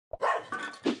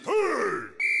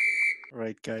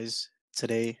Alright guys,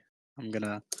 today I'm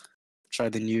gonna try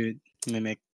the new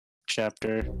Mimic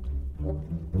chapter.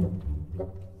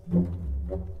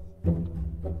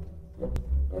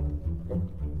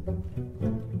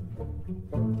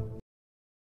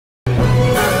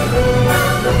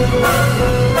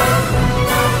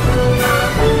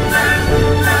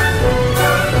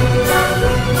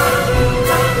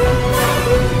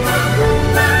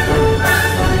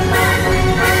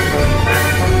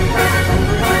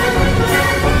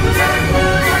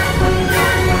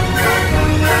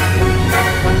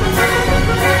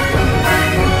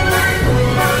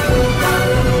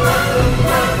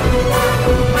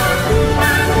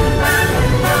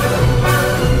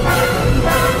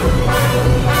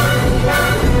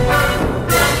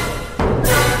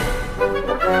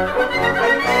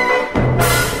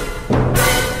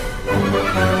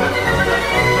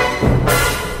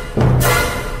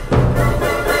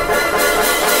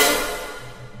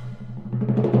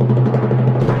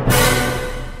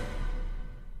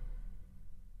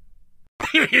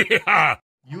 Yeah!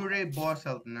 Yurei boss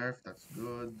health nerf, that's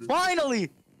good.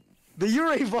 Finally! The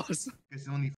Yurei boss! It's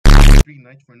only 3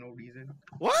 nights for no reason.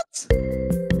 What?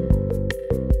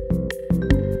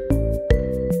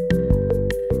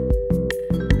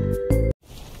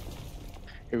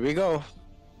 Here we go.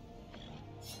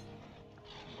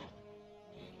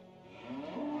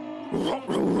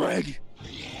 Reg!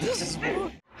 This is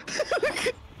more.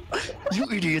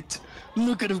 You idiot!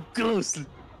 Look at him closely.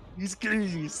 He's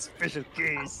getting a special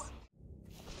case.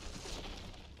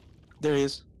 There he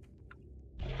is.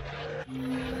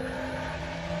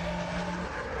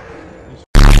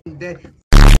 Dead.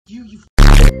 You.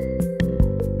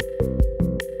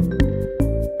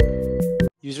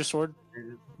 Use your sword.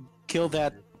 Kill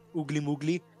that oogly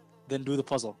moogly. Then do the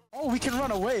puzzle. Oh, we can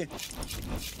run away.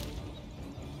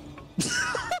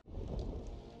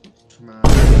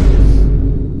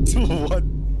 What?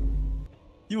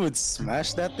 You would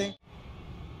smash that thing?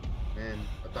 Man,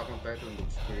 Attack on Titan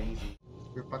looks crazy.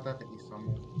 We're pathetic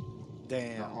somehow.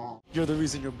 Damn. You're the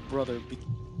reason your brother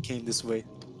became this way.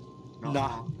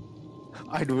 Nah.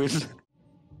 I'd win.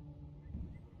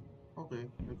 Okay,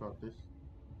 I got this.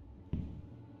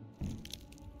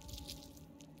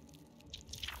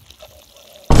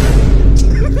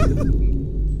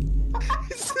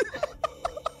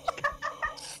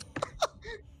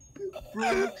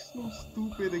 Bro, it looks so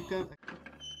stupid. I can't.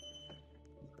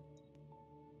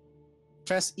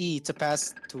 Press E to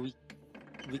pass to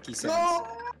wiki sense. No!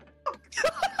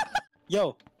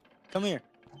 Yo, come here.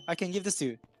 I can give this to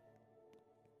you.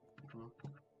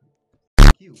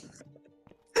 Thank you.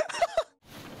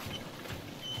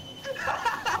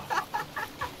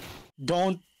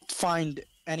 Don't find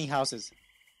any houses,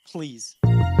 please.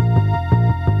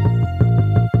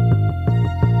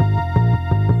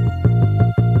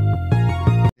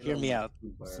 Hear me out.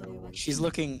 She's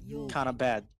looking kind of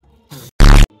bad.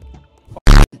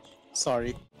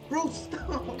 Sorry. Bro,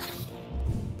 stop!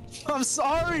 I'm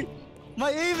sorry.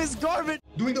 My aim is garbage.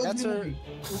 Doing the That's her oogly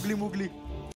oogly moogly.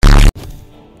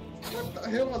 What the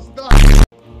hell was that?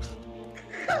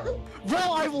 Bro,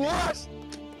 I'm washed.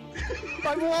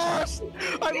 I'm washed.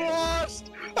 I'm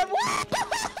washed. I'm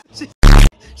washed.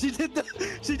 She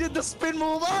did the spin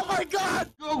move. Oh my god.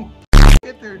 Go!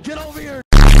 Get there! Get over here.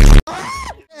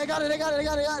 I got it.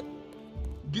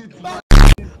 Get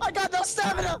I got no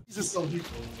stamina. Jesus.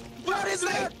 What is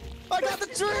that? I got the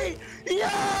tree.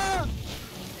 Yeah.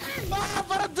 Ah, I'm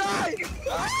gonna die.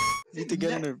 Ah! Need to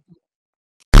get in her.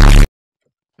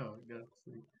 Oh, God.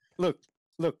 Look.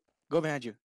 Go behind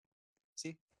you.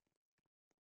 See?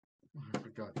 For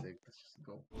God's sake, let's just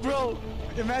go. Bro,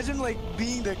 imagine like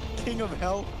being the king of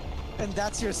hell, and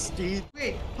that's your steed.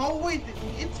 Wait,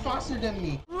 it's faster than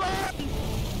me. Run!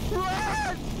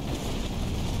 Run!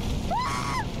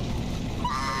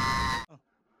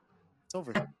 It's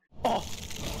over. Oh,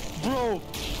 bro,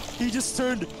 he just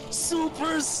turned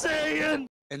Super Saiyan!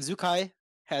 And Zukai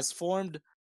has formed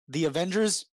the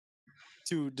Avengers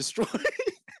to destroy.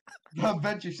 The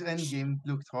Avengers Endgame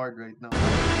looks hard right now.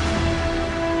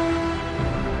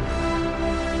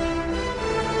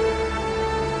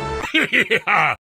 Yeah!